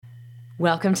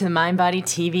Welcome to the Mind Body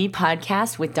TV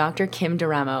podcast with Dr. Kim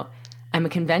D'Eramo. I'm a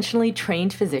conventionally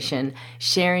trained physician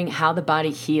sharing how the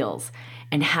body heals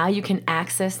and how you can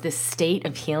access this state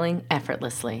of healing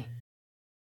effortlessly.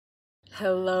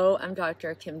 Hello, I'm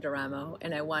Dr. Kim D'Eramo,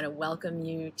 and I want to welcome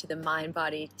you to the Mind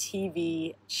Body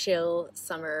TV Chill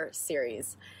Summer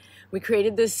Series. We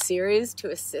created this series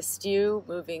to assist you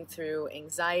moving through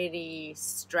anxiety,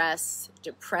 stress,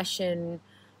 depression,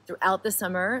 throughout the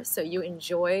summer, so you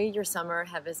enjoy your summer,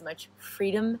 have as much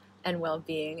freedom and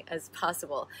well-being as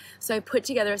possible. So I put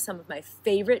together some of my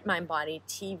favorite Mind Body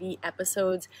TV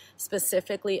episodes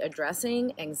specifically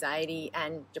addressing anxiety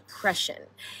and depression.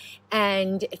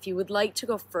 And if you would like to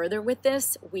go further with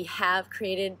this, we have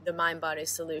created the Mind Body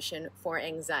solution for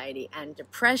anxiety and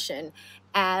depression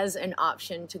as an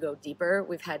option to go deeper.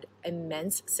 We've had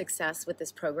immense success with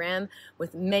this program,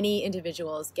 with many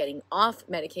individuals getting off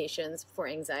medications for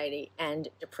anxiety and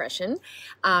depression.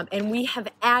 And we have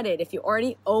added, if you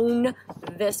already own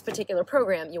this particular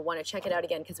program, you'll want to check it out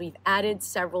again because we've added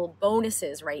several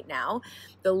bonuses right now.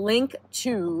 The link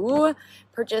to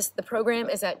purchase the program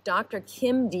is at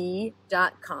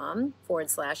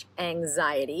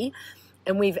drkimd.com/anxiety.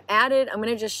 And we've added, I'm going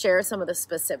to just share some of the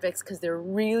specifics because they're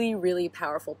really, really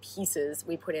powerful pieces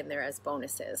we put in there as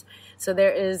bonuses. So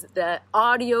there is the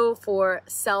audio for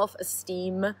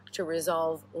self-esteem to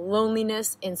resolve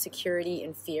loneliness, insecurity,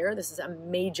 and fear. This is a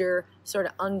major sort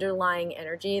of underlying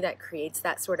energy that creates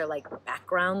that sort of like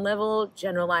background level,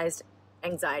 generalized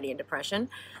anxiety and depression.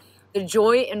 The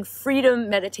joy and freedom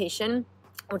meditation,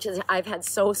 which is, I've had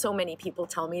so many people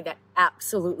tell me that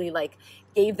absolutely like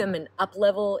gave them an up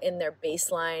level in their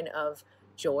baseline of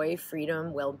joy,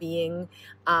 freedom, well-being.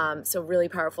 So really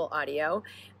powerful audio.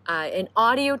 An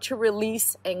audio to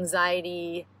release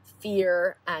anxiety,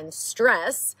 fear, and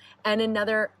stress, and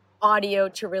another audio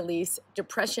to release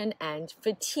depression and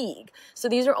fatigue. So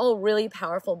these are all really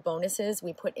powerful bonuses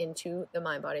we put into the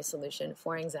Mind Body solution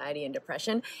for anxiety and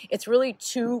depression. It's really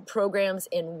 2 programs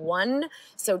in one.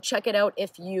 So check it out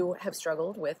if you have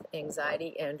struggled with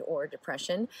anxiety and or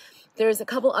depression. There's a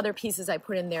couple other pieces I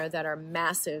put in there that are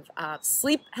massive.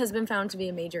 Sleep has been found to be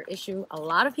a major issue a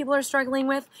lot of people are struggling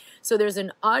with. So there's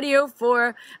an audio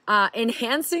for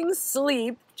enhancing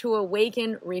sleep to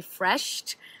awaken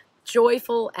refreshed,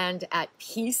 joyful, and at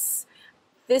peace.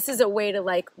 This is a way to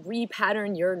like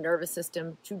repattern your nervous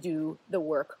system to do the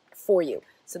work for you.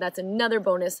 So that's another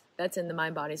bonus that's in the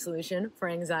Mind Body solution for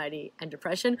anxiety and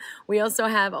depression. We also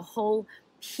have a whole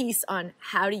piece on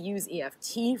how to use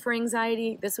EFT for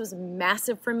anxiety. This was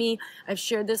massive for me. I've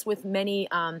shared this with many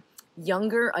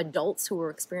younger adults who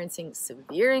were experiencing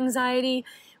severe anxiety,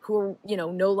 who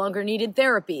no longer needed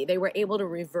therapy. They were able to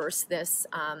reverse this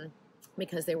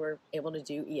because they were able to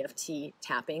do EFT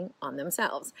tapping on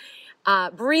themselves.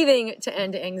 Breathing to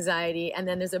end anxiety, and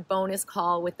then there's a bonus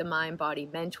call with the Mind Body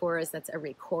Mentors. That's a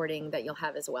recording that you'll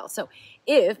have as well. So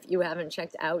if you haven't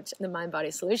checked out the Mind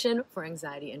Body solution for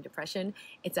anxiety and depression,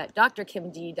 it's at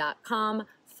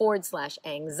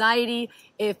drkimd.com/anxiety.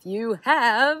 If you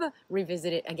have,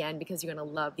 revisit it again because you're going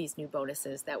to love these new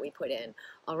bonuses that we put in.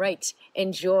 All right,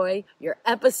 enjoy your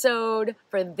episode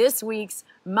for this week's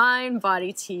Mind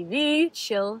Body TV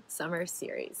Chill Summer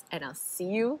Series, and I'll see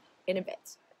you in a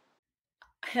bit.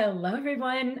 Hello,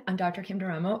 everyone. I'm Dr. Kim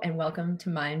D'Eramo, and welcome to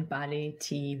Mind Body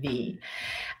TV.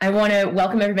 I want to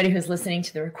welcome everybody who's listening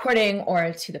to the recording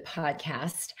or to the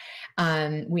podcast.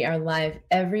 We are live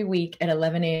every week at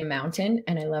 11 a.m. Mountain,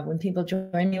 and I love when people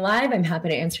join me live. I'm happy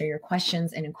to answer your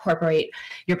questions and incorporate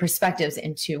your perspectives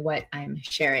into what I'm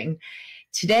sharing.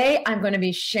 Today, I'm going to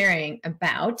be sharing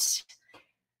about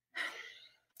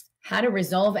how to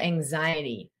resolve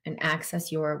anxiety and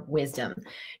access your wisdom.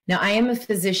 Now, I am a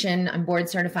physician. I'm board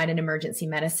certified in emergency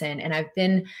medicine, and I've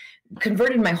been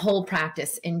converted my whole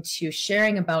practice into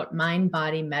sharing about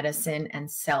mind-body medicine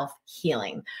and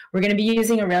self-healing. We're going to be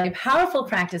using a really powerful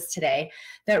practice today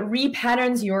that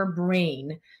repatterns your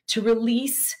brain to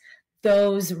release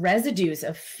those residues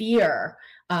of fear,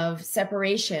 of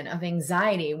separation, of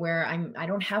anxiety, where I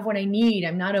don't have what I need,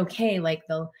 I'm not okay, like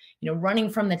the running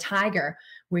from the tiger,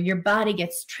 where your body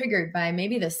gets triggered by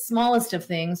maybe the smallest of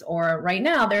things, or right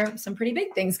now there are some pretty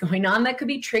big things going on that could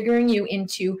be triggering you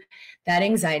into that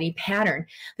anxiety pattern.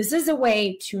 This is a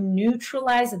way to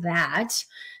neutralize that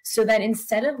so that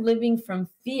instead of living from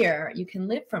fear, you can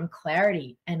live from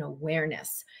clarity and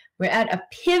awareness. We're at a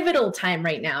pivotal time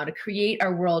right now to create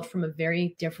our world from a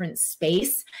very different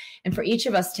space, and for each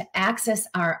of us to access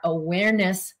our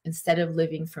awareness instead of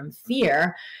living from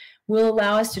fear will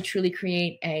allow us to truly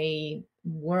create a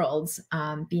worlds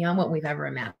beyond what we've ever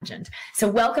imagined. So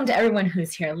welcome to everyone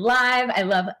who's here live. I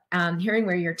love hearing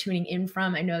where you're tuning in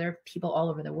from. I know there are people all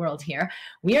over the world here.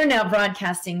 We are now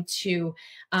broadcasting to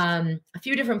a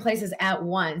few different places at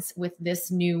once with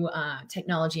this new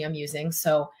technology I'm using.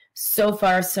 So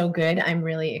far, so good. I'm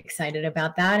really excited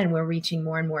about that, and we're reaching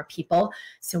more and more people.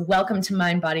 So welcome to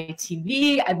Mind Body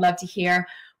TV. I'd love to hear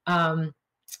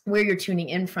where you're tuning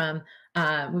in from.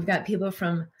 We've got people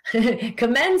from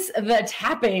commence the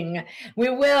tapping. We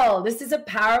will. This is a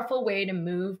powerful way to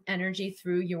move energy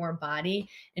through your body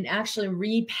and actually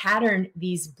repattern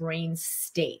these brain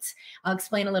states. I'll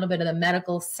explain a little bit of the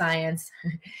medical science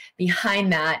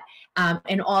behind that.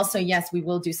 And also, yes, we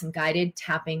will do some guided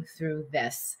tapping through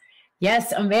this.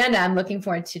 Yes, Amanda, I'm looking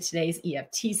forward to today's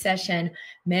EFT session.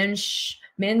 Men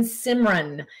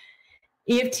Simran,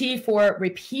 EFT for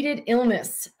repeated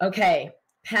illness. Okay.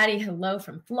 Patty, hello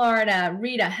from Florida.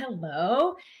 Rita,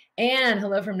 hello. And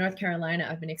hello from North Carolina.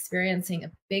 I've been experiencing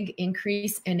a big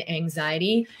increase in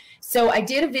anxiety. So I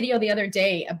did a video the other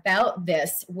day about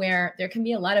this, where there can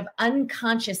be a lot of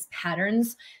unconscious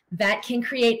patterns that can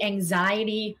create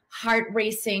anxiety, heart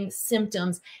racing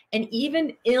symptoms, and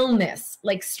even illness,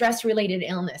 like stress-related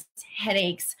illness,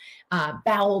 headaches,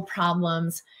 bowel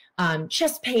problems,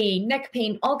 chest pain, neck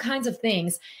pain, all kinds of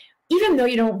things. Even though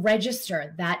you don't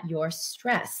register that you're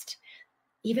stressed,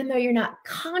 even though you're not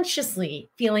consciously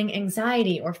feeling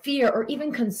anxiety or fear or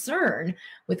even concern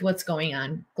with what's going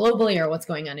on globally or what's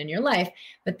going on in your life,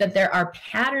 but that there are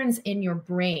patterns in your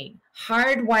brain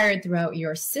hardwired throughout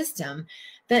your system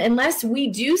that unless we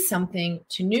do something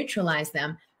to neutralize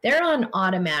them, they're on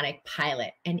automatic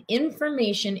pilot, and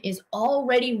information is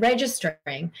already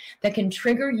registering that can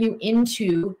trigger you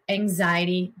into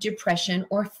anxiety, depression,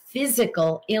 or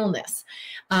physical illness.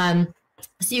 So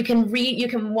you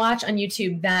can watch on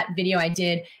YouTube that video I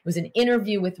did. It was an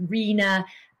interview with Rena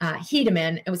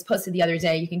Hedeman. It was posted the other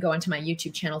day. You can go onto my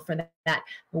YouTube channel for that.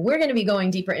 But we're going to be going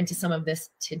deeper into some of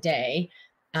this today.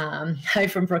 Hi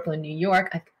from Brooklyn, New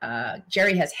York.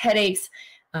 Jerry has headaches.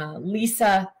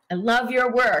 Lisa, I love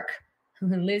your work.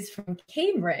 Liz from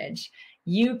Cambridge,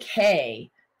 UK.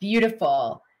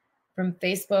 Beautiful. From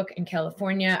Facebook in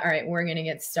California. All right, we're going to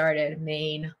get started.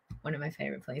 Maine, one of my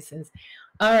favorite places.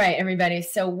 All right, everybody.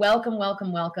 So welcome,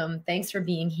 welcome, welcome. Thanks for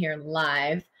being here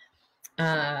live.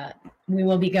 We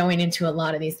will be going into a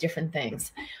lot of these different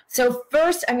things. So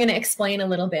first, I'm going to explain a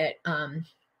little bit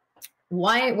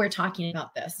why we're talking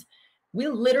about this. We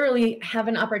literally have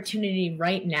an opportunity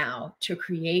right now to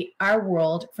create our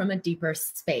world from a deeper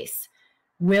space.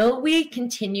 Will we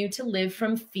continue to live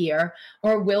from fear,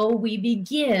 or will we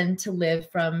begin to live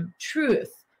from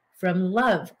truth, from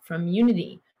love, from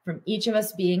unity, from each of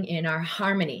us being in our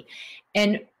harmony?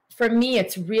 And for me,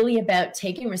 it's really about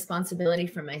taking responsibility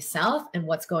for myself and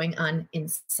what's going on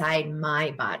inside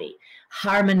my body,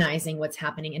 harmonizing what's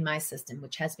happening in my system,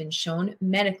 which has been shown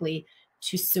medically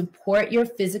to support your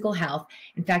physical health.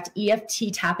 In fact,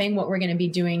 EFT tapping, what we're going to be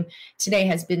doing today,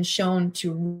 has been shown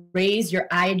to raise your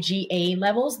IgA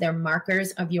levels, they're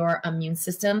markers of your immune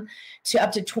system, to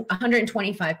up to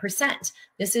 125%.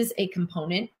 This is a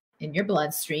component in your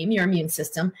bloodstream, your immune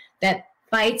system, that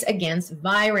fights against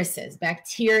viruses,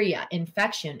 bacteria,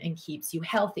 infection, and keeps you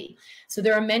healthy. So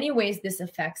there are many ways this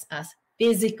affects us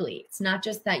physically. It's not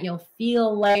just that you'll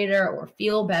feel lighter or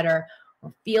feel better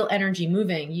or feel energy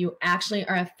moving. You actually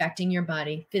are affecting your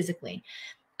body physically.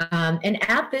 And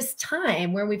at this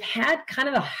time where we've had kind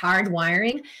of a hard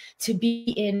wiring to be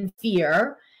in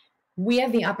fear, we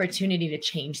have the opportunity to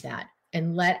change that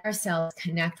and let ourselves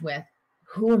connect with,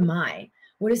 who am I?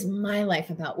 What is my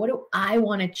life about? What do I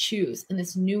want to choose in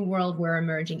this new world we're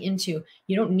emerging into?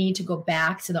 You don't need to go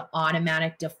back to the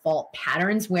automatic default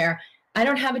patterns where I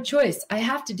don't have a choice. I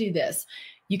have to do this.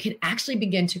 You can actually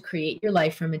begin to create your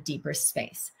life from a deeper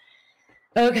space.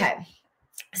 Okay,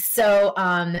 so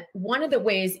one of the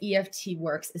ways EFT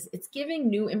works is it's giving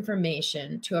new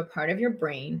information to a part of your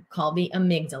brain called the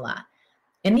amygdala.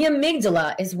 And the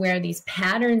amygdala is where these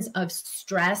patterns of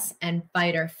stress and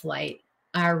fight or flight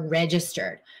are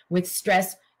registered. With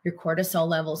stress, your cortisol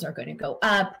levels are going to go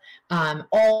up.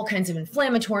 All kinds of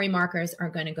inflammatory markers are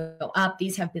going to go up.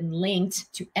 These have been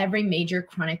linked to every major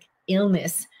chronic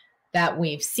illness that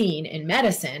we've seen in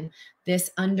medicine. This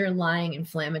underlying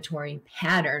inflammatory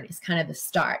pattern is kind of the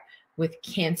start with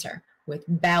cancer, with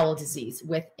bowel disease,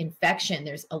 with infection.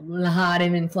 There's a lot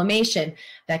of inflammation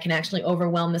that can actually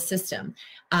overwhelm the system,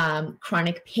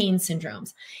 chronic pain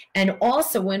syndromes. And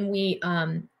also when we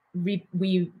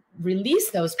release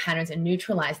those patterns and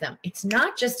neutralize them, it's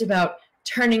not just about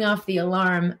turning off the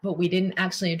alarm, but we didn't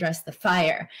actually address the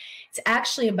fire. It's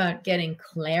actually about getting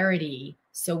clarity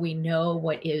so we know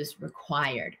what is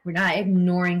required. We're not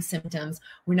ignoring symptoms.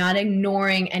 We're not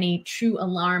ignoring any true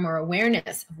alarm or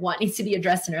awareness of what needs to be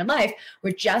addressed in our life.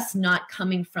 We're just not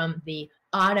coming from the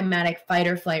automatic fight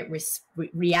or flight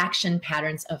reaction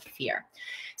patterns of fear.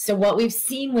 So what we've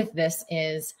seen with this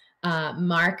is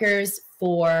markers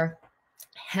for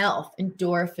health,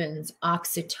 endorphins,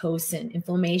 oxytocin,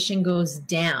 inflammation goes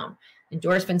down.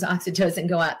 Endorphins, oxytocin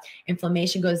go up,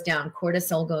 inflammation goes down,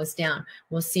 cortisol goes down.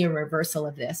 We'll see a reversal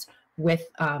of this with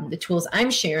the tools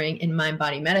I'm sharing in Mind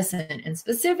Body Medicine, and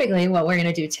specifically what we're going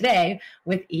to do today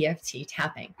with EFT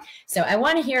tapping. So I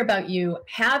want to hear about you.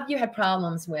 Have you had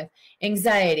problems with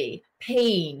anxiety,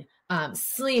 pain,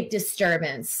 sleep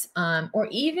disturbance, or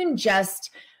even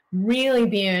just really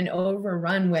being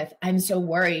overrun with, I'm so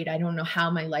worried, I don't know how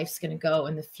my life's going to go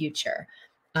in the future?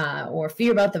 Or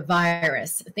fear about the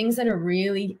virus, things that are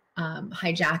really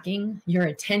hijacking your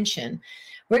attention.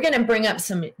 We're going to bring up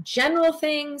some general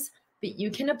things, but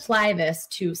you can apply this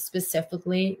to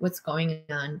specifically what's going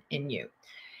on in you.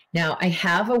 Now, I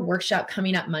have a workshop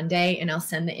coming up Monday, and I'll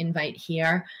send the invite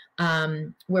here,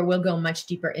 where we'll go much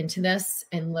deeper into this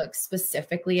and look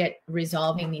specifically at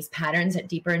resolving these patterns at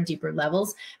deeper and deeper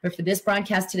levels. But for this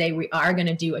broadcast today, we are going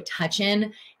to do a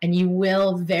touch-in, and you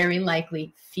will very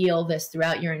likely feel this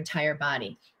throughout your entire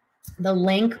body. The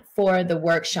link for the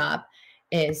workshop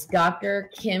is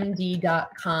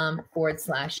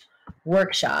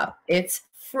drkimd.com/workshop. It's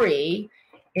free.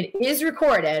 It is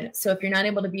recorded, so if you're not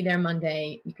able to be there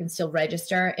Monday, you can still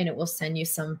register, and it will send you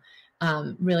some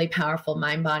really powerful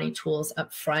mind-body tools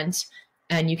up front,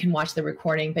 and you can watch the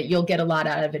recording, but you'll get a lot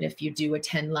out of it if you do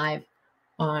attend live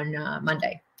on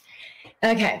Monday.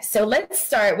 Okay, so let's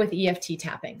start with EFT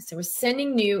tapping. So we're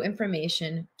sending new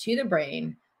information to the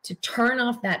brain to turn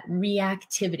off that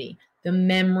reactivity, the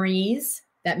memories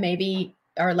that maybe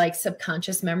are like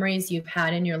subconscious memories you've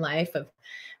had in your life of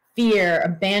fear,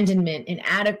 abandonment,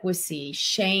 inadequacy,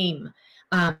 shame.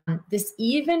 This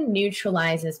even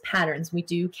neutralizes patterns. We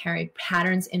do carry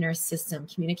patterns in our system,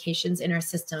 communications in our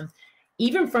system,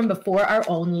 even from before our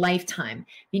own lifetime,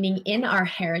 meaning in our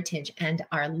heritage and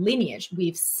our lineage,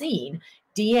 we've seen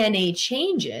DNA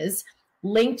changes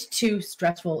linked to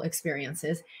stressful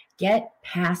experiences get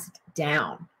passed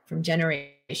down from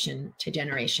generation to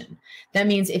generation. That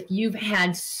means if you've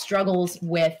had struggles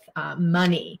with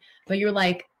money, but you're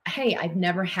like, hey, I've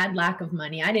never had lack of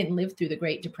money. I didn't live through the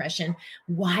Great Depression.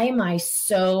 Why am I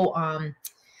so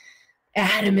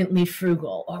adamantly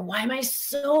frugal? Or why am I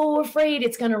so afraid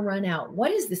it's going to run out?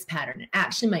 What is this pattern? It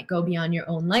actually might go beyond your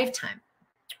own lifetime.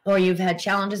 Or you've had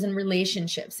challenges in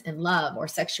relationships, in love, or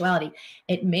sexuality.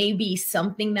 It may be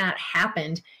something that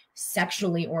happened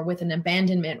sexually or with an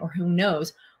abandonment, or who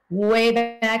knows, way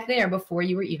back there before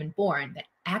you were even born. That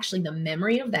actually the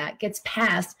memory of that gets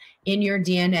passed in your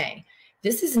DNA.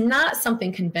 This is not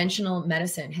something conventional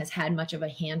medicine has had much of a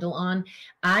handle on.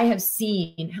 I have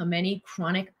seen how many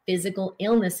chronic physical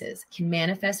illnesses can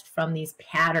manifest from these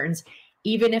patterns,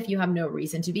 even if you have no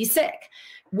reason to be sick.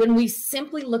 When we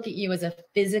simply look at you as a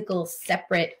physical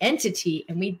separate entity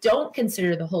and we don't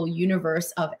consider the whole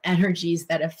universe of energies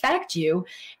that affect you,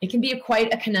 it can be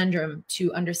quite a conundrum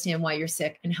to understand why you're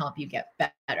sick and help you get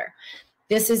better.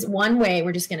 This is one way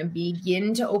we're just going to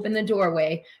begin to open the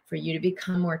doorway for you to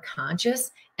become more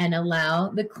conscious and allow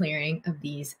the clearing of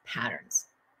these patterns,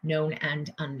 known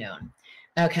and unknown.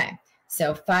 Okay,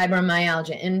 so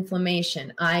fibromyalgia,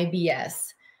 inflammation,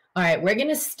 IBS. All right, we're going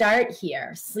to start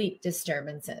here, sleep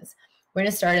disturbances. We're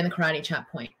going to start in the karate chop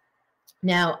point.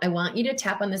 Now, I want you to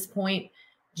tap on this point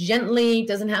gently.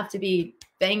 Doesn't have to be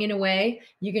banging away.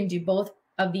 You can do both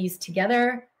of these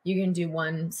together. You can do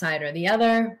one side or the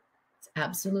other.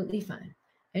 Absolutely fine.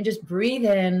 And just breathe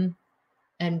in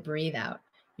and breathe out.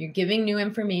 You're giving new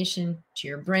information to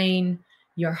your brain.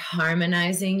 You're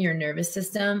harmonizing your nervous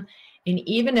system. And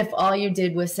even if all you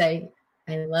did was say,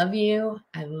 I love you,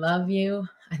 I love you,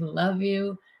 I love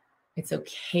you, it's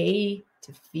okay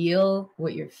to feel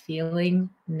what you're feeling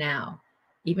now.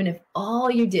 Even if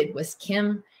all you did was,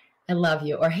 Kim, I love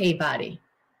you, or hey, body,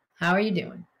 how are you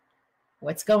doing?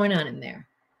 What's going on in there?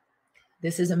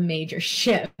 This is a major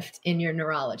shift in your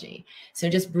neurology. So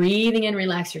just breathing in,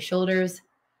 relax your shoulders.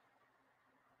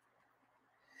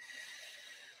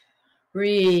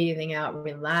 Breathing out,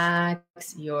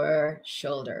 relax your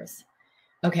shoulders.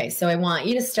 Okay, so I want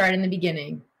you to start in the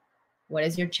beginning. What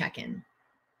is your check-in?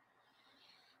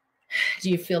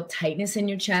 Do you feel tightness in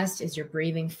your chest? Is your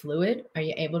breathing fluid? Are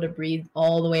you able to breathe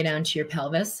all the way down to your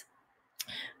pelvis?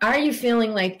 Are you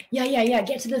feeling like, yeah,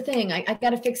 get to the thing. I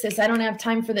got to fix this. I don't have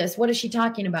time for this. What is she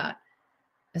talking about?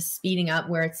 A speeding up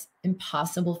where it's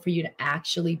impossible for you to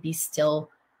actually be still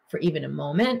for even a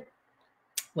moment.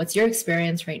 What's your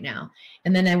experience right now?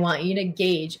 And then I want you to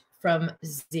gauge from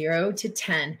 0 to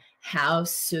 10, how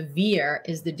severe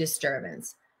is the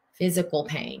disturbance? Physical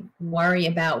pain, worry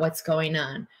about what's going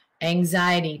on,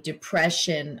 anxiety,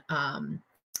 depression,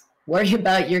 worry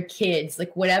about your kids,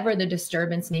 like whatever the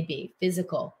disturbance may be,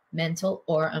 physical, mental,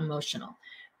 or emotional.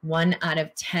 1 out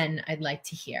of 10, I'd like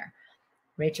to hear.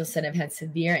 Rachel said, I've had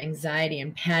severe anxiety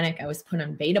and panic. I was put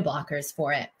on beta blockers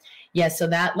for it. Yeah, so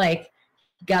that like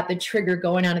got the trigger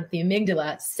going on at the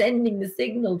amygdala, sending the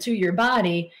signal to your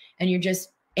body, and you're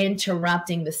just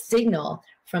interrupting the signal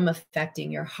from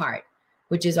affecting your heart,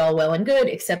 which is all well and good,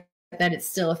 except that it's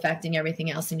still affecting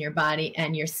everything else in your body,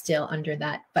 and you're still under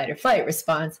that fight or flight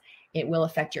response. It will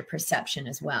affect your perception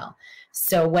as well.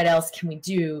 So what else can we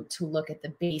do to look at the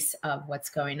base of what's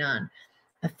going on?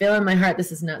 I feel in my heart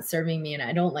this is not serving me, and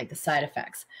I don't like the side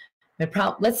effects.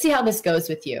 Let's see how this goes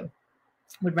with you.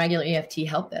 Would regular EFT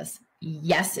help this?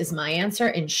 Yes is my answer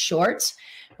in short,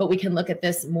 but we can look at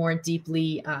this more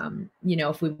deeply,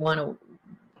 if we want to.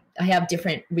 I have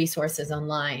different resources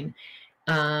online,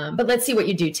 but let's see what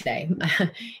you do today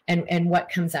and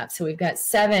what comes up. So we've got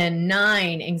 7,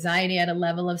 9, anxiety at a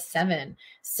level of 7,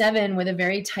 7 with a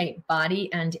very tight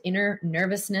body and inner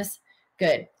nervousness.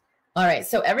 Good. All right,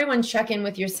 so everyone check in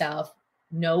with yourself.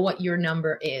 Know what your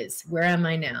number is. Where am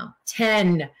I now?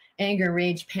 10, anger,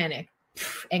 rage, panic.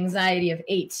 Anxiety of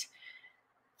 8.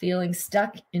 Feeling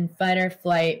stuck in fight or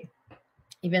flight,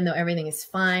 even though everything is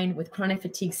fine, with chronic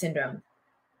fatigue syndrome.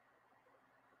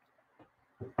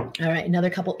 All right, another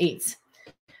couple 8s.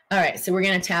 All right, so we're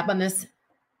going to tap on this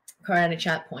card at a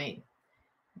chat point.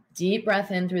 Deep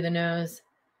breath in through the nose.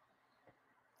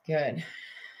 Good.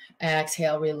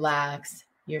 Exhale, relax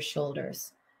your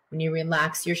shoulders. When you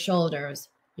relax your shoulders,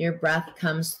 your breath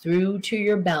comes through to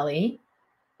your belly,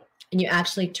 and you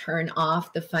actually turn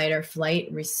off the fight or flight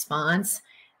response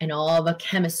and all the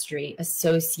chemistry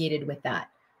associated with that.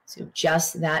 So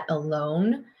just that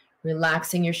alone,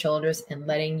 relaxing your shoulders and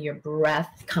letting your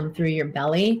breath come through your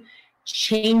belly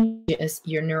changes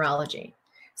your neurology.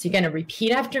 So you're going to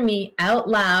repeat after me out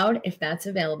loud if that's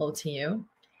available to you.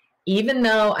 Even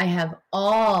though I have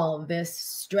all this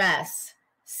stress,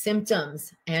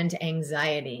 symptoms, and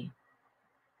anxiety,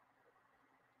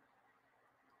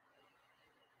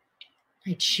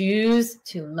 I choose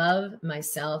to love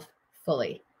myself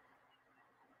fully.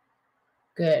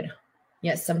 Good.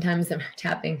 Yes, sometimes the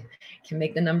tapping can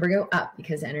make the number go up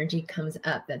because energy comes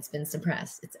up that's been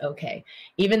suppressed. It's okay.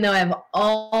 Even though I have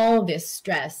all this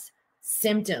stress,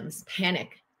 symptoms,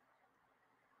 panic,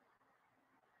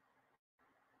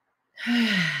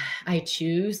 I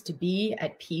choose to be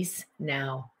at peace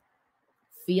now.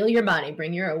 Feel your body.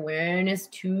 Bring your awareness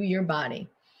to your body.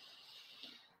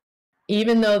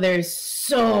 Even though there's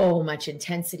so much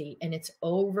intensity and it's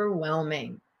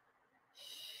overwhelming,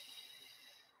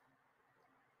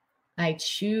 I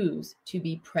choose to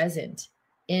be present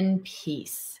in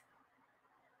peace.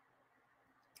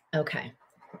 Okay,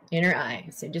 inner eye.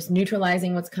 So just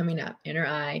neutralizing what's coming up. Inner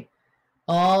eye,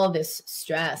 all this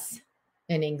stress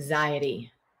and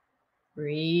anxiety.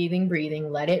 Breathing,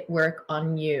 breathing. Let it work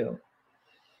on you.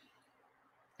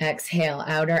 Exhale,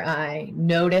 outer eye.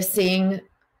 Noticing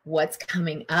what's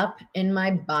coming up in my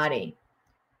body.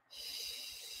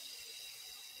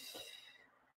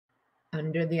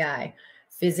 Under the eye.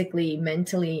 Physically,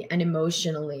 mentally, and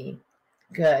emotionally.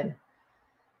 Good.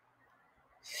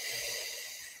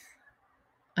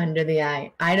 Under the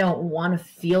eye. I don't want to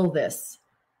feel this.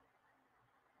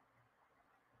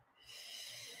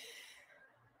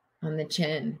 On the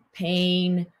chin.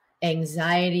 Pain,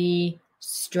 anxiety,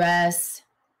 stress.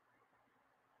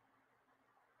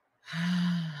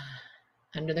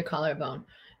 Under the collarbone.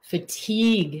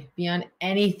 Fatigue beyond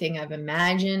anything I've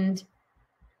imagined.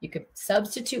 You could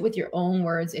substitute with your own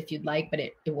words if you'd like, but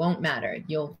it won't matter.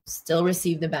 You'll still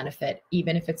receive the benefit,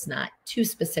 even if it's not too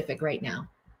specific right now.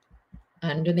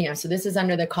 Under the arm. So this is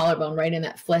under the collarbone, right in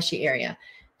that fleshy area.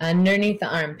 Underneath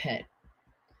the armpit.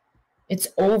 It's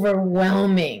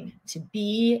overwhelming to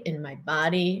be in my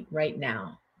body right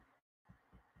now.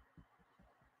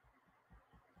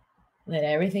 Let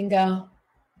everything go.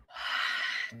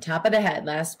 Top of the head,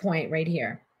 last point right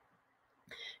here.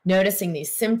 Noticing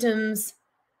these symptoms,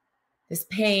 this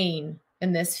pain,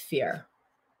 and this fear.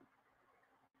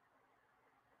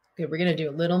 Okay, we're going to do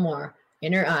a little more.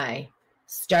 Inner eye,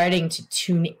 starting to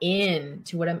tune in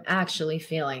to what I'm actually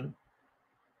feeling.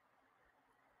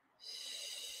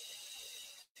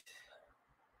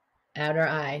 Outer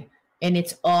eye. And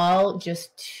it's all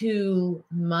just too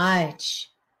much.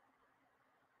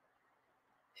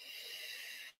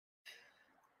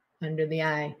 Under the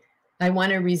eye. I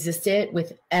want to resist it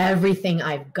with everything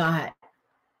I've got.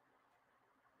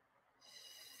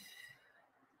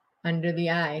 under the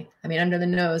eye, under the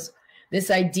nose. This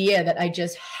idea that I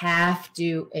just have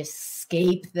to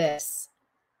escape this.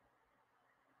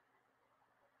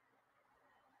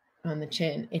 On the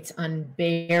chin, it's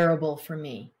unbearable for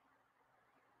me.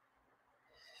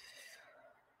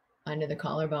 Under the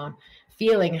collarbone,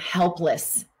 feeling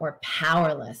helpless or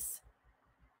powerless.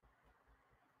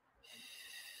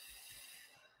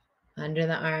 Under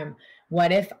the arm,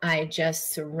 what if I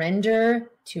just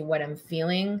surrender to what I'm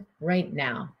feeling right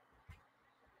now?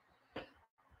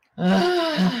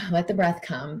 Let the breath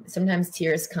come. Sometimes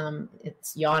tears come.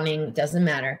 It's yawning. It doesn't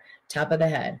matter. Top of the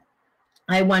head.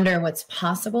 I wonder what's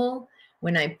possible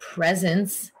when I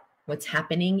presence what's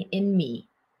happening in me.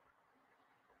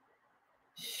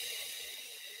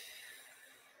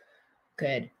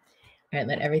 Good. All right,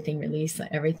 let everything release.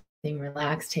 Let everything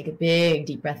relax. Take a big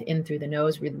deep breath in through the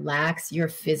nose. Relax your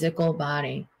physical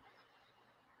body.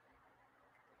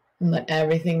 Let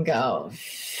everything go.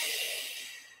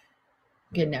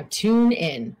 Good. Now tune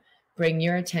in. Bring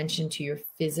your attention to your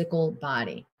physical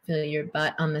body. Feel your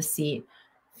butt on the seat.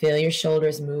 Feel your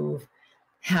shoulders move.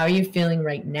 How are you feeling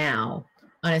right now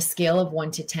on a scale of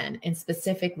 1 to 10, and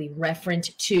specifically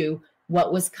referent to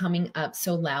what was coming up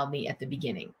so loudly at the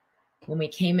beginning? When we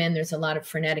came in, there's a lot of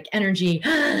frenetic energy.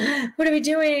 What are we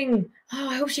doing? Oh,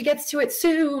 I hope she gets to it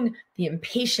soon. The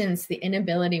impatience, the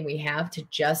inability we have to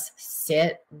just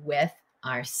sit with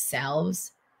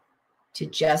ourselves, to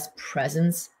just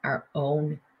presence our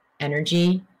own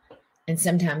energy. And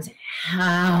sometimes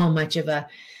how much of a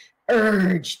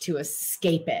urge to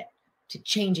escape it, to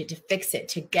change it, to fix it,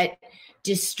 to get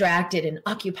distracted and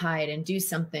occupied and do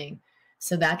something.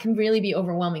 So that can really be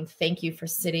overwhelming. Thank you for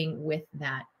sitting with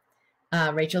that.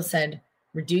 Rachel said,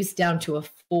 reduce down to a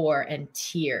 4 and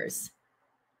tears.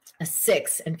 A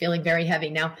 6 and feeling very heavy.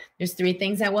 Now, there's 3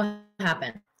 things that will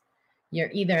happen.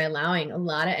 You're either allowing a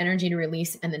lot of energy to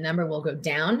release and the number will go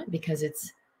down because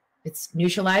it's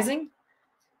neutralizing,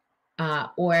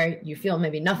 or you feel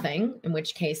maybe nothing, in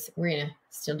which case we're going to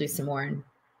still do some more and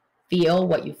feel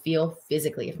what you feel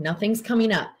physically. If nothing's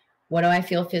coming up, what do I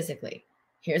feel physically?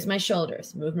 Here's my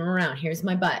shoulders, move them around. Here's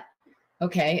my butt.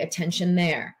 Okay, attention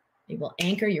there. It will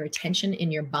anchor your attention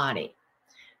in your body.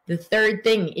 The third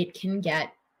thing, it can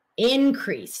get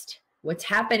increased. What's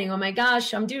happening? Oh my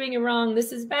gosh, I'm doing it wrong.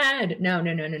 This is bad. No.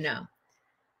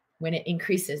 When it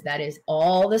increases, that is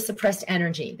all the suppressed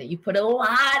energy that you put a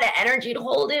lot of energy to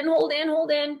hold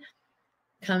in,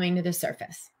 coming to the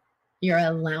surface. You're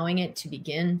allowing it to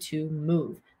begin to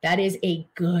move. That is a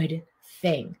good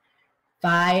thing.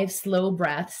 5 slow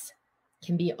breaths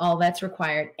can be all that's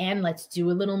required. And let's do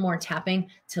a little more tapping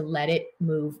to let it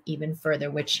move even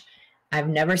further, which I've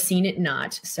never seen it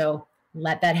not. So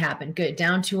let that happen. Good.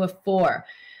 Down to a 4,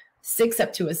 6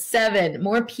 up to a 7.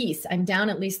 More peace. I'm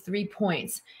down at least 3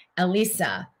 points.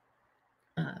 Elisa,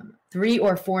 3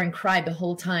 or 4 and cried the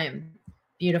whole time.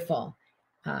 Beautiful.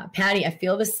 Patty, I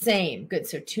feel the same. Good.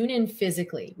 So tune in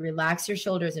physically. Relax your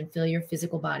shoulders and feel your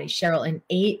physical body. Cheryl, an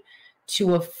 8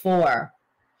 to a 4.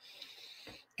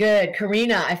 Good.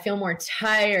 Karina, I feel more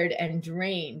tired and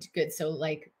drained. Good. So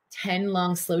like 10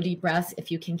 long, slow, deep breaths. If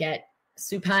you can get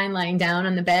supine lying down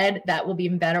on the bed, that will be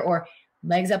even better. Or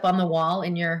legs up on the wall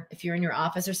if you're in your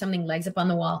office or something, legs up on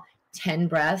the wall, 10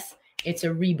 breaths. It's a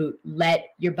reboot. Let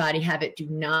your body have it. Do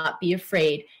not be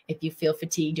afraid if you feel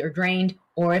fatigued or drained,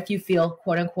 or if you feel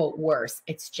quote unquote worse.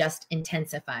 It's just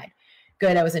intensified.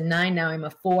 Good. I was a 9. Now I'm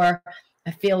a 4.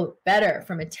 I feel better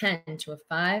from a 10 to a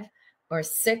 5 or a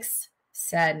 6.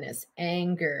 Sadness,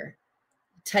 anger,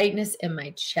 tightness in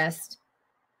my chest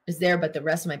is there, but the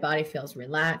rest of my body feels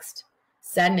relaxed.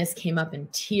 Sadness came up in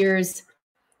tears.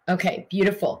 Okay,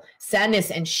 beautiful.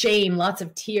 Sadness and shame, lots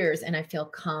of tears, and I feel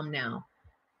calm now.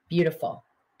 Beautiful.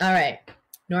 All right.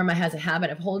 Norma has a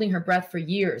habit of holding her breath for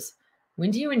years.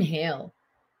 When do you inhale?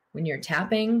 When you're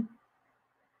tapping?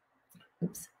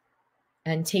 Oops.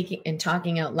 And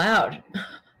talking out loud.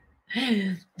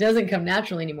 Doesn't come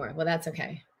naturally anymore. Well, that's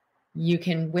okay. You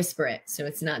can whisper it so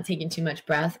it's not taking too much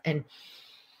breath, and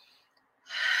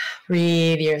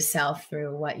breathe yourself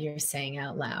through what you're saying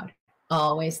out loud.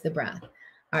 Always the breath.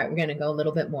 All right, we're going to go a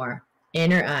little bit more.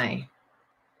 Inner eye.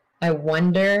 I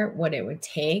wonder what it would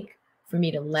take for me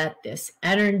to let this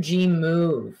energy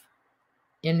move.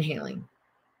 Inhaling.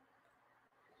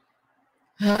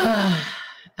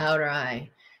 Outer eye.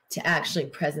 To actually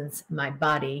presence my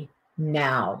body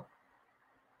now.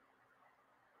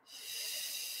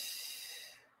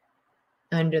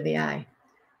 Under the eye.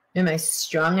 Am I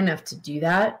strong enough to do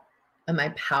that? Am I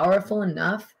powerful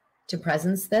enough to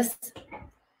presence this?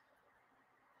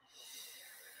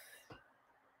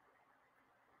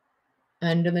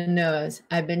 Under the nose.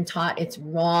 I've been taught it's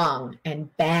wrong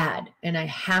and bad, and I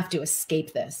have to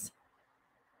escape this.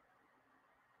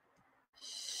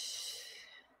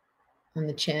 On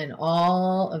the chin,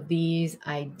 all of these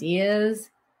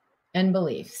ideas and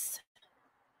beliefs.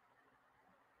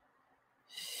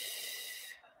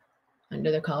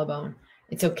 Under the collarbone.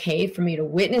 It's okay for me to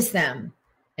witness them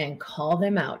and call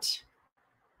them out.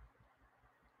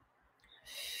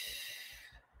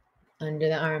 Under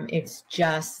the arm, it's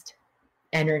just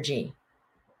energy.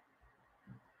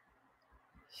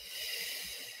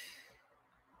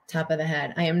 Top of the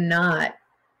head, I am not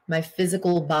my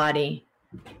physical body.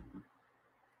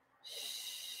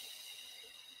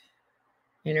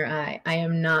 Inner eye, I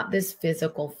am not this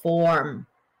physical form.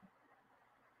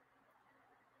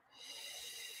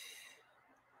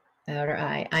 Outer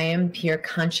eye, I am pure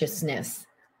consciousness.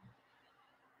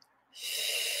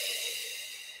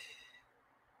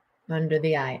 Under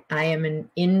the eye, I am an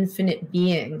infinite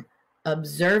being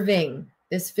observing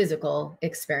this physical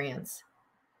experience.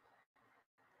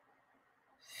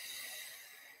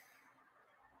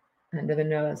 Under the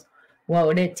nose, what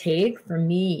would it take for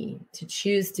me to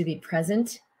choose to be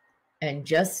present and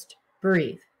just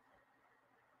breathe?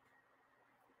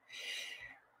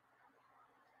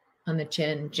 On the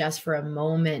chin, just for a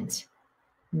moment,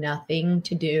 nothing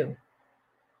to do.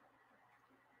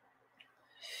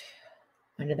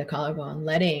 Under the collarbone,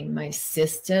 letting my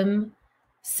system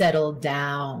settle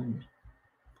down.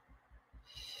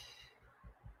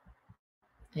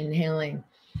 Inhaling,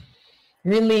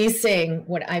 releasing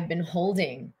what I've been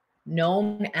holding,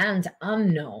 known and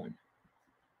unknown.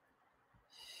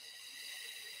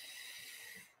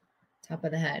 Top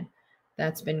of the head,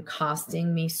 that's been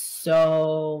costing me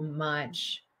so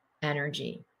much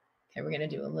energy. Okay, we're going to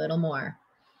do a little more.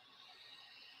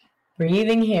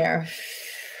 Breathing here.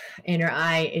 Inner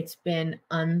eye, it's been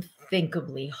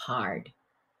unthinkably hard.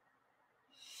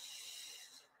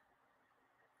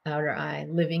 Outer eye,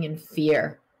 living in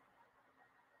fear.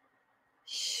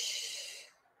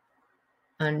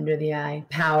 Under the eye,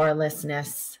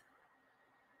 powerlessness.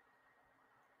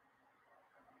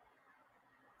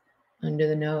 Under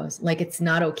the nose, like it's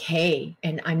not okay,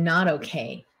 and I'm not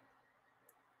okay.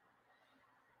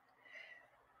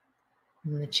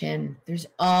 On the chin, there's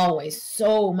always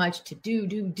so much to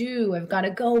do. I've got to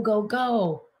go.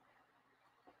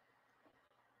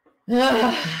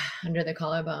 Under the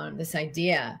collarbone, this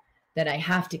idea that I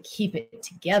have to keep it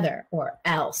together or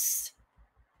else.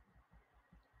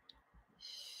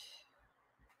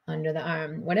 Under the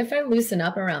arm, what if I loosen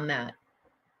up around that?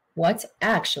 What's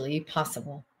actually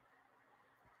possible?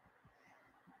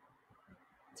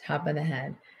 Top of the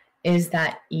head, is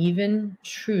that even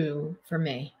true for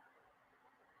me?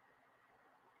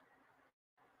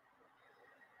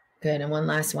 Good, and one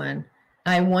last one.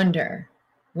 I wonder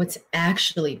what's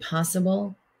actually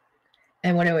possible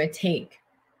and what it would take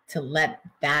to let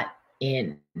that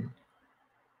in.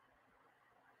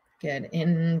 Good,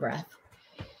 in breath.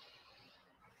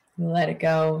 Let it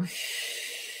go.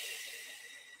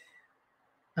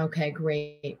 Okay,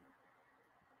 great.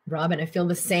 Robin, I feel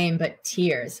the same, but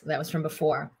tears. That was from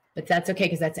before. But that's okay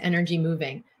because that's energy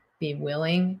moving. Be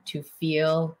willing to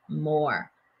feel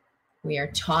more. We are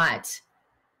taught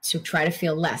to try to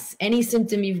feel less. Any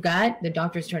symptom you've got, the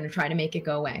doctor's trying to try to make it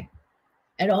go away.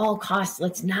 At all costs,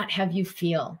 let's not have you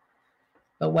feel.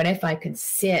 But what if I could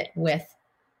sit with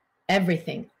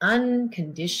everything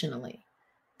unconditionally?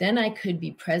 Then I could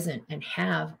be present and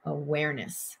have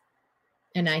awareness.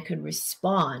 And I could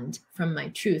respond from my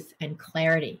truth and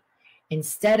clarity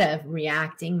instead of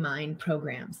reacting mind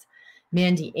programs.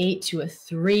 Mandy, 8 to a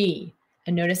 3.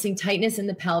 And noticing tightness in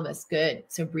the pelvis. Good.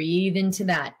 So breathe into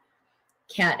that.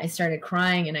 Cat, I started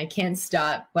crying and I can't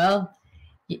stop. Well,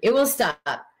 it will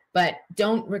stop, but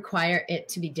don't require it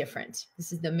to be different.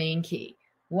 This is the main key.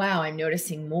 Wow, I'm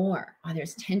noticing more. Oh,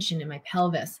 there's tension in my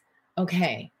pelvis.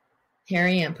 Okay, here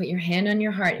I am. Put your hand on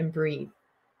your heart and breathe.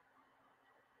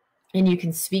 And you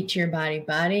can speak to your body.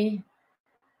 Body,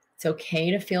 it's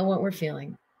okay to feel what we're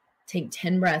feeling. Take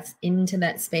 10 breaths into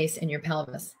that space in your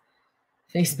pelvis.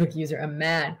 Facebook user, I'm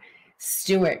mad.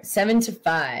 Stuart, 7 to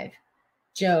 5.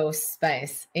 Joe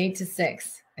Spice, 8 to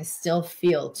 6. I still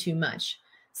feel too much.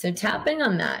 So tapping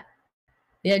on that,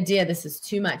 the idea this is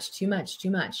too much.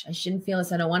 I shouldn't feel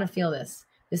this. I don't want to feel this.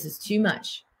 This is too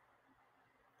much.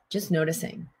 Just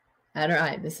noticing. Outer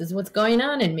eye, this is what's going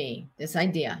on in me. This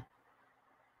idea.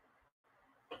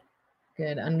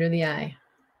 Good. Under the eye.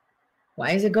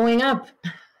 Why is it going up?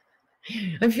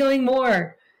 I'm feeling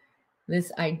more. This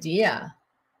idea.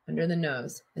 Under the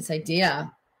nose. This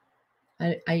idea.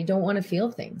 I don't want to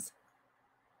feel things.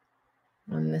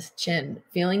 on this chin.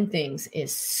 Feeling things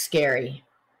is scary.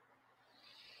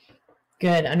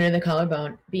 Good. Under the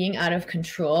collarbone. Being out of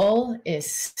control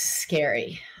is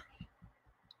scary.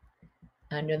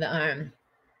 Under the arm.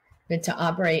 But to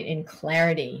operate in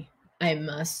clarity, I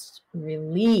must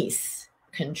release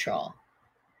control.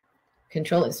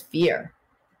 Control is fear.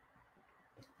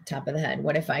 Top of the head.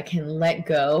 What if I can let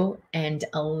go and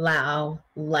allow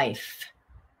life?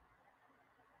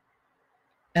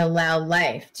 Allow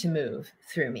life to move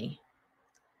through me.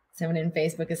 Someone in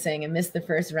Facebook is saying, I missed the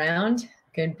first round.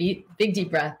 Good, big deep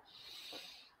breath.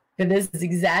 But this is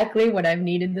exactly what I've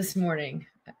needed this morning.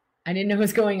 I didn't know what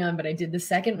was going on, but I did the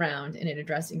second round and it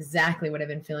addressed exactly what I've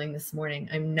been feeling this morning.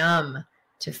 I'm numb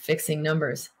to fixing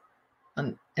numbers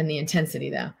and the intensity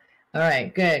though. All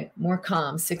right, good. More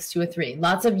calm, 6 to a 3.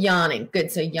 Lots of yawning. Good,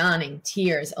 so yawning,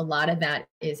 tears, a lot of that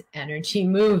is energy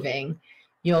moving.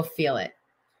 You'll feel it.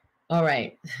 All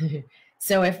right,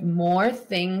 so if more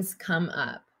things come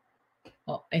up,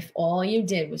 if all you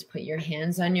did was put your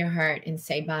hands on your heart and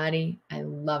say, body, I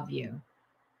love you.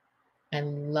 I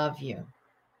love you.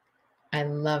 I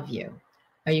love you.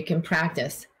 Or you can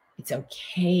practice, it's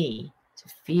okay to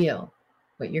feel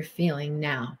what you're feeling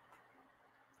now.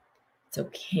 It's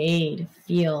okay to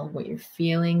feel what you're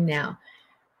feeling now.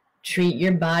 Treat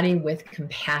your body with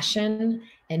compassion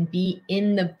and be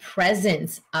in the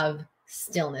presence of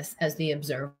stillness as the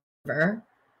observer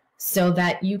so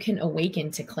that you can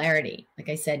awaken to clarity. Like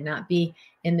I said, not be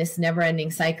in this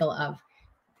never-ending cycle of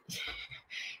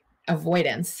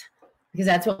avoidance, because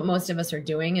that's what most of us are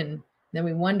doing. And then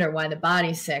we wonder why the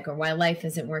body's sick or why life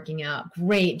isn't working out.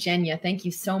 Great, Jenya, thank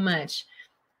you so much.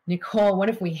 Nicole, what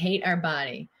if we hate our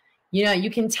body? You know, you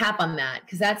can tap on that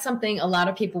because that's something a lot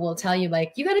of people will tell you,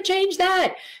 like, you got to change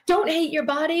that. Don't hate your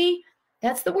body.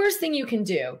 That's the worst thing you can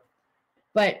do.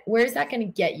 But where's that going to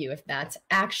get you if that's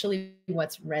actually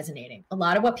what's resonating? A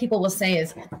lot of what people will say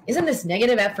is, isn't this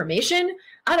negative affirmation?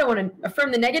 I don't want to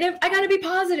affirm the negative. I got to be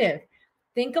positive.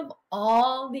 Think of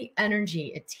all the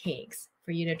energy it takes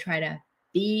for you to try to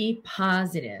be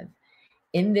positive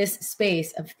in this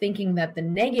space of thinking that the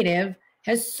negative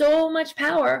has so much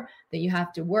power that you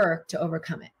have to work to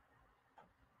overcome it.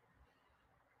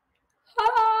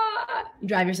 You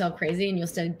drive yourself crazy and you'll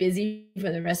stay busy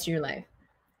for the rest of your life.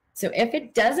 So if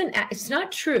it doesn't, it's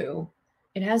not true,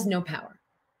 it has no power.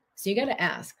 So you got to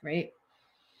ask, right?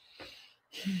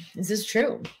 Is this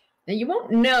true? Now you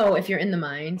won't know if you're in the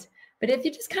mind, but if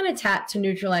you just kind of tap to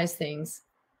neutralize things,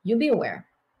 you'll be aware.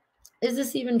 Is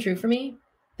this even true for me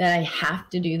that I have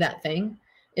to do that thing?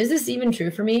 Is this even true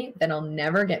for me that I'll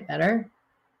never get better?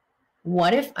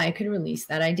 What if I could release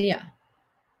that idea?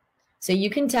 So you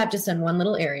can tap just on one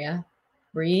little area,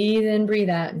 breathe in, breathe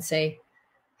out, and say,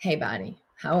 hey, body,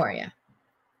 how are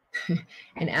you?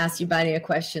 And ask your body a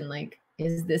question like,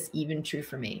 is this even true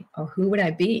for me? Or who would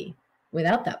I be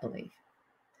without that belief?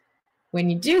 When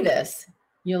you do this,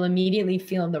 you'll immediately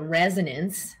feel the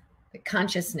resonance, the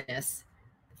consciousness,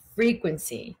 the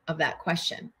frequency of that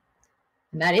question.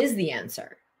 And that is the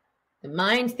answer. The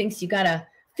mind thinks you got to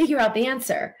figure out the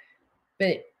answer,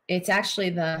 but it's actually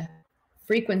the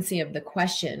frequency of the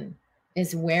question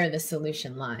is where the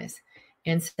solution lies.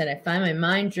 And so that I find my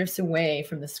mind drifts away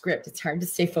from the script. It's hard to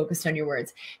stay focused on your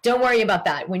words. Don't worry about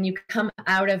that. When you come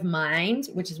out of mind,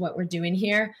 which is what we're doing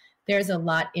here, there's a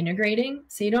lot integrating.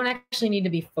 So you don't actually need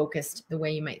to be focused the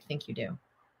way you might think you do.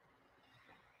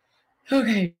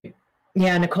 Okay.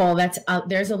 Yeah, Nicole, that's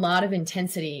there's a lot of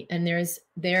intensity and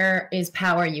there is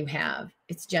power you have.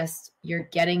 It's just you're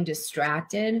getting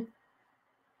distracted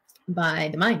by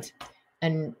the mind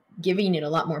and giving it a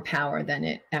lot more power than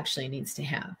it actually needs to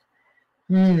have.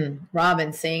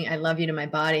 Robin saying, I love you to my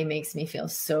body makes me feel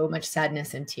so much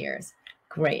sadness and tears.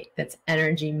 Great. That's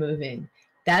energy moving.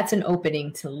 That's an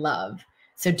opening to love.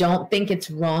 So don't think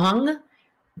it's wrong.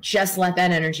 Just let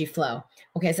that energy flow.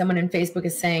 Okay, someone in Facebook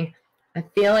is saying, I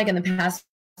feel like in the past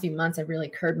few months, I've really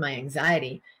curbed my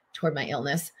anxiety toward my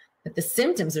illness, but the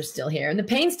symptoms are still here and the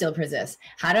pain still persists.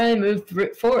 How do I move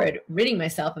forward, ridding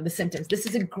myself of the symptoms? This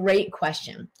is a great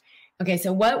question. Okay,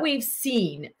 so what we've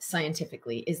seen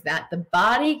scientifically is that the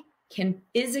body can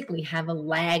physically have a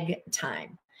lag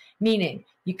time, meaning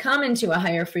you come into a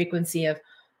higher frequency of,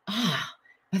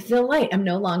 I feel light, I'm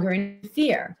no longer in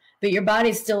fear, but your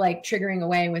body's still like triggering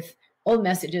away with old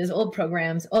messages, old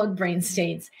programs, old brain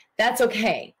states. That's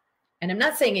okay. And I'm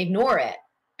not saying ignore it.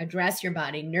 Address your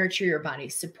body, nurture your body,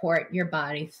 support your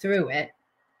body through it.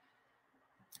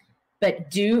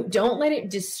 But don't let it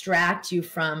distract you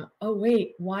from, oh,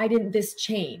 wait, why didn't this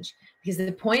change? Because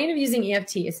the point of using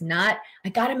EFT is not, I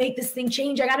got to make this thing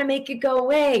change. I got to make it go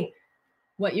away.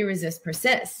 What you resist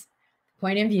persists. The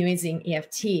point of using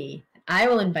EFT, I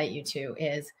will invite you to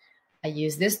is I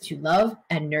use this to love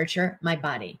and nurture my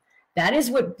body. That is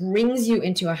what brings you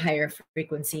into a higher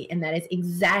frequency. And that is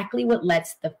exactly what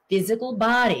lets the physical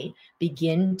body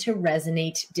begin to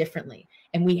resonate differently.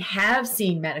 And we have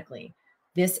seen medically,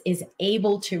 this is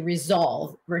able to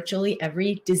resolve virtually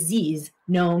every disease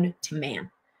known to man.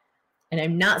 And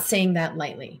I'm not saying that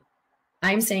lightly.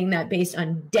 I'm saying that based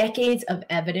on decades of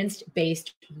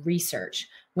evidence-based research.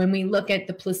 When we look at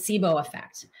the placebo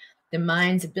effect, the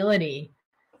mind's ability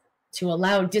to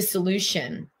allow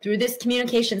dissolution through this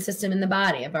communication system in the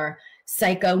body of our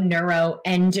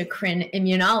psycho-neuro-endocrine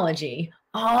immunology,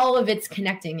 all of it's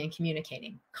connecting and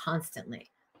communicating constantly.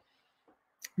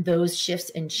 Those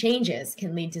shifts and changes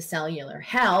can lead to cellular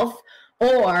health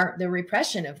or the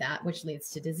repression of that, which leads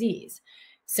to disease.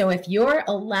 So if you're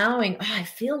allowing, oh, I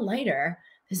feel lighter,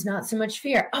 there's not so much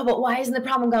fear. Oh, but why isn't the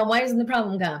problem gone? Why isn't the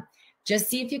problem gone? Just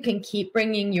see if you can keep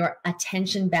bringing your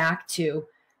attention back to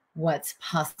what's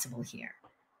possible here,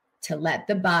 to let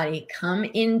the body come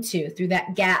into, through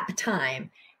that gap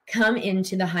time, come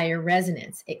into the higher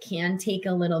resonance. It can take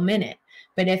a little minute,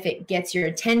 but if it gets your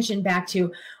attention back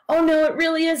to, oh no, it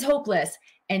really is hopeless,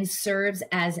 and serves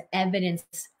as evidence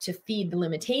to feed the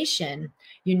limitation,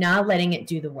 you're not letting it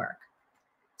do the work.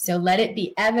 So let it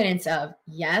be evidence of,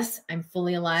 yes, I'm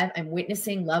fully alive. I'm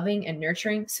witnessing, loving, and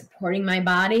nurturing, supporting my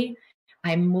body.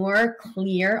 I'm more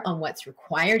clear on what's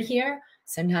required here.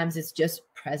 Sometimes it's just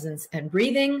presence and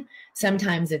breathing.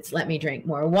 Sometimes it's let me drink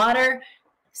more water.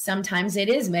 Sometimes it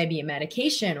is maybe a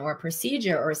medication or a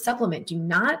procedure or a supplement. Do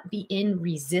not be in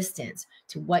resistance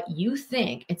to what you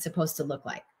think it's supposed to look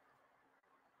like.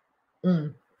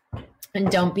 And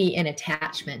don't be in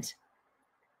attachment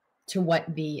to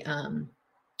what the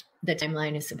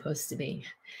timeline is supposed to be.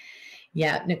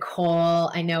 Yeah,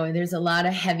 Nicole, I know there's a lot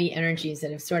of heavy energies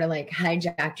that have sort of like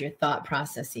hijacked your thought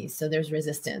processes. So there's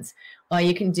resistance. All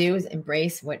you can do is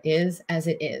embrace what is as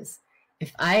it is.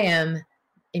 If I am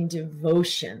in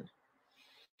devotion,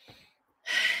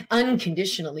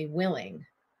 unconditionally willing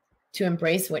to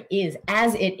embrace what is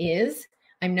as it is,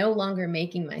 I'm no longer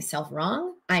making myself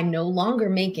wrong. I'm no longer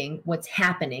making what's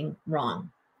happening wrong.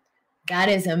 That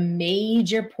is a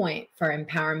major point for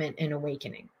empowerment and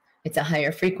awakening. It's a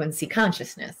higher frequency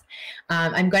consciousness.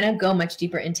 I'm going to go much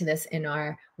deeper into this in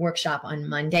our workshop on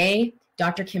Monday,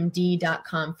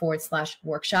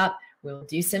 drkimd.com/workshop. We'll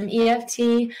do some EFT.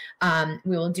 We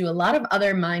will do a lot of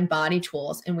other mind-body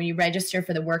tools. And when you register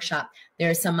for the workshop,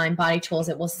 there are some mind-body tools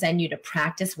that we'll send you to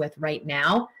practice with right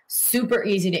now. Super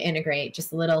easy to integrate,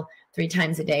 just a little 3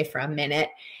 times a day for a minute.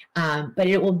 But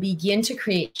it will begin to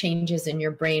create changes in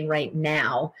your brain right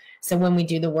now. So when we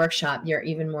do the workshop, you're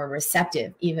even more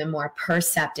receptive, even more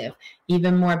perceptive,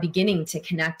 even more beginning to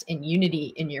connect in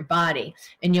unity in your body.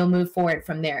 And you'll move forward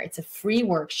from there. It's a free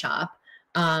workshop.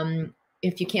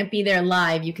 If you can't be there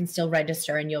live, you can still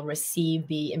register and you'll receive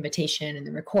the invitation and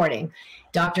the recording.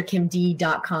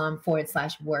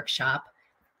 drkimd.com/workshop.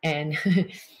 And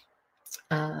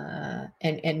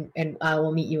and I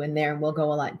will meet you in there and we'll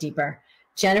go a lot deeper.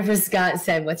 Jennifer Scott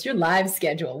said, what's your live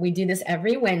schedule? We do this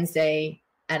every Wednesday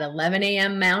at 11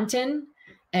 a.m. Mountain,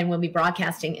 and we'll be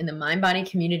broadcasting in the Mind Body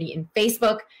community in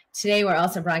Facebook. Today, we're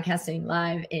also broadcasting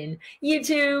live in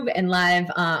YouTube and live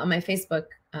on my Facebook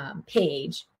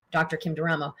page, Dr. Kim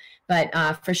Duramo. But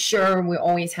for sure, we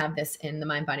always have this in the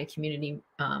Mind Body community.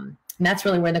 And that's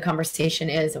really where the conversation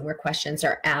is and where questions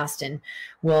are asked, and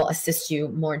we'll assist you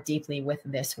more deeply with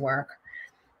this work.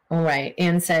 All right.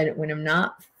 Anne said, when I'm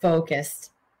not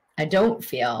focused, I don't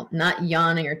feel, not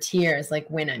yawning or tears, like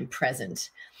when I'm present.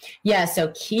 Yeah.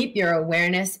 So keep your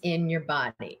awareness in your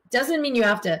body. Doesn't mean you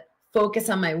have to focus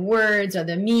on my words or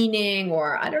the meaning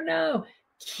or I don't know.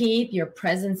 Keep your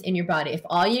presence in your body. If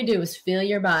all you do is feel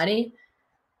your body,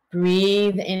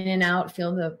 breathe in and out,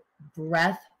 feel the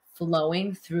breath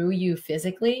flowing through you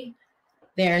physically,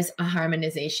 there's a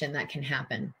harmonization that can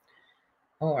happen.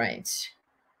 All right.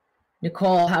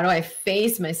 Nicole, how do I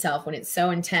face myself when it's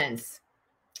so intense?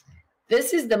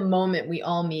 This is the moment we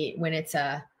all meet when it's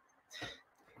a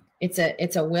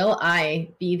will I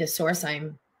be the source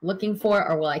I'm looking for,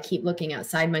 or will I keep looking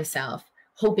outside myself,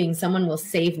 hoping someone will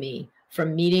save me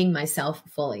from meeting myself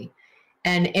fully?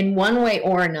 And in one way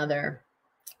or another,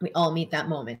 we all meet that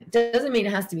moment. It doesn't mean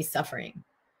it has to be suffering.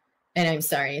 And I'm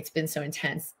sorry, it's been so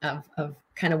intense of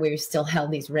kind of where you still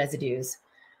held these residues.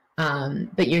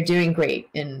 But you're doing great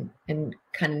in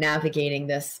kind of navigating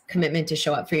this commitment to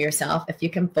show up for yourself. If you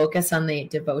can focus on the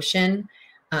devotion,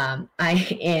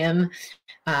 I am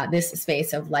this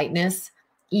space of lightness,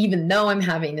 even though I'm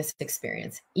having this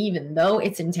experience, even though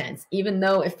it's intense, even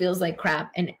though it feels like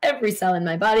crap and every cell in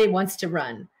my body wants to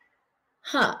run.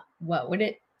 What would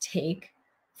it take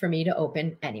for me to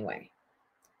open anyway.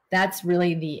 That's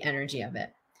really the energy of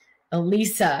it.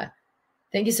 Elisa,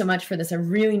 thank you so much for this. I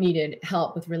really needed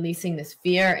help with releasing this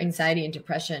fear, anxiety, and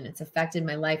depression. It's affected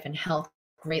my life and health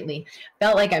greatly.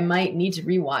 Felt like I might need to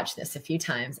rewatch this a few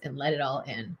times and let it all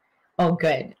in. Oh,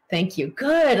 good. Thank you.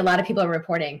 Good. A lot of people are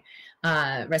reporting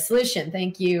resolution.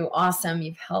 Thank you. Awesome.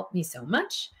 You've helped me so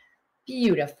much.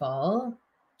 Beautiful.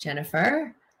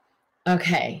 Jennifer.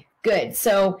 Okay, good.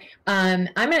 So I'm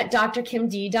at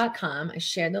drkimd.com. I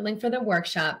shared the link for the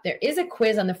workshop. There is a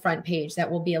quiz on the front page that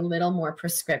will be a little more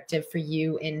prescriptive for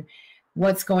you in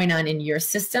what's going on in your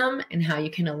system and how you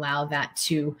can allow that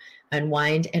to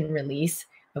unwind and release.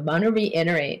 I want to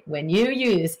reiterate, when you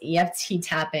use EFT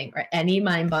tapping or any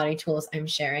mind-body tools I'm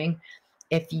sharing,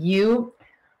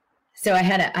 so I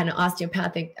had an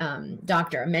osteopathic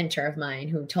doctor, a mentor of mine,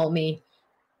 who told me,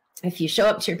 if you show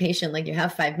up to your patient like you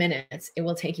have 5 minutes, it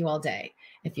will take you all day.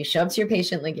 If you show up to your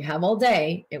patient like you have all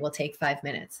day, it will take 5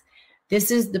 minutes.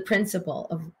 This is the principle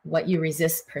of what you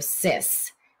resist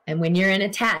persists. And when you're in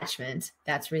attachment,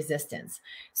 that's resistance.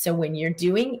 So when you're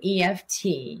doing EFT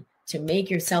to make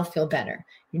yourself feel better,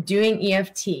 you're doing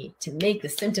EFT to make the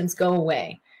symptoms go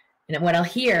away. And what I'll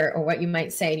hear, or what you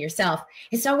might say to yourself,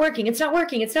 it's not working, it's not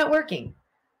working, it's not working.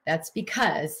 That's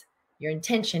because your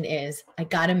intention is, I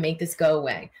got to make this go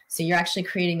away. So you're actually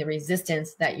creating the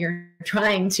resistance that you're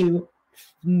trying to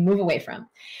move away from.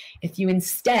 If you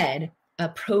instead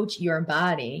approach your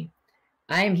body,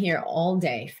 I am here all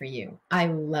day for you. I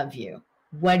love you.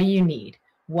 What do you need?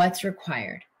 What's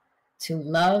required to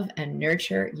love and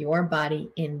nurture your body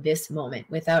in this moment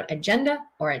without agenda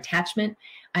or attachment?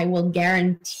 I will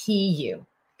guarantee you,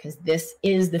 because this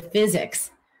is the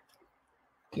physics,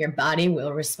 your body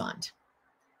will respond.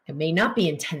 It may not be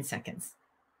in 10 seconds,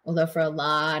 although for a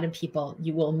lot of people,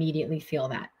 you will immediately feel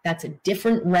that. That's a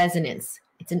different resonance.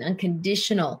 It's an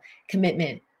unconditional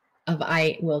commitment of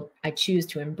I choose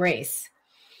to embrace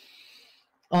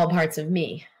all parts of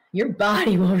me. Your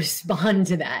body will respond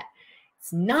to that.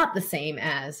 It's not the same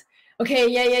as, okay,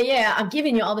 yeah, I'm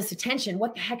giving you all this attention.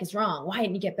 What the heck is wrong? Why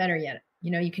didn't you get better yet?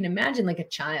 You can imagine like a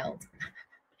child.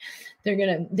 They're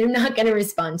not going to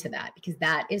respond to that because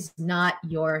that is not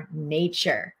your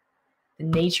nature. The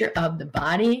nature of the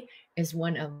body is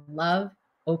one of love,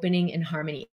 opening, and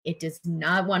harmony. It does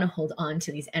not want to hold on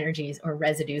to these energies or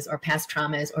residues or past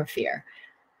traumas or fear.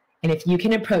 And if you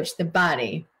can approach the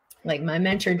body, like my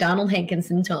mentor, Donald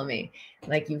Hankinson, told me,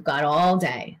 like, you've got all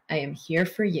day. I am here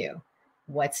for you.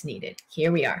 What's needed?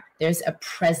 Here we are. There's a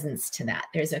presence to that.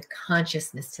 There's a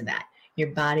consciousness to that.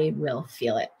 Your body will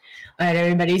feel it. All right,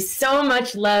 everybody, so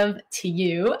much love to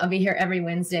you. I'll be here every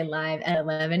Wednesday live at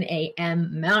 11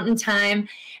 a.m. Mountain Time.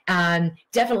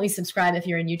 Definitely subscribe if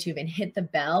you're on YouTube and hit the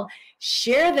bell.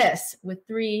 Share this with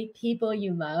 3 people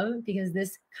you love, because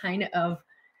this kind of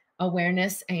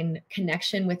awareness and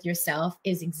connection with yourself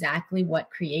is exactly what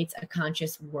creates a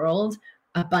conscious world,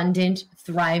 abundant,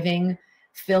 thriving,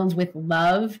 filled with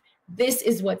love. This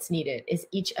is what's needed, is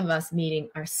each of us meeting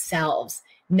ourselves,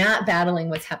 not battling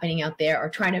what's happening out there or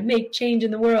trying to make change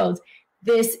in the world.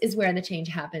 This is where the change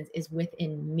happens, is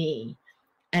within me.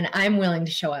 And I'm willing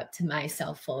to show up to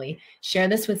myself fully. Share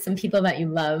this with some people that you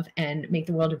love and make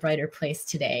the world a brighter place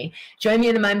today. Join me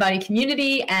in the Mind Body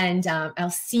community, and I'll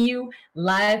see you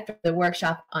live for the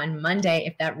workshop on Monday.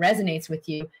 If that resonates with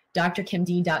you,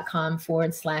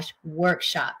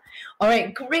 drkimd.com/workshop. All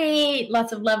right, great.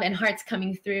 Lots of love and hearts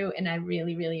coming through, and I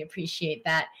really, really appreciate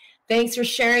that. Thanks for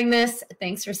sharing this.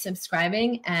 Thanks for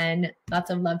subscribing, and lots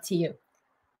of love to you.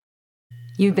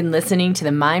 You've been listening to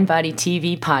the Mind Body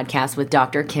TV podcast with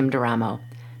Dr. Kim D'Eramo.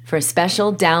 For a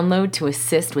special download to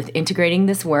assist with integrating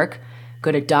this work,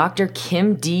 go to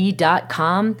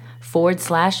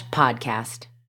drkimd.com/podcast.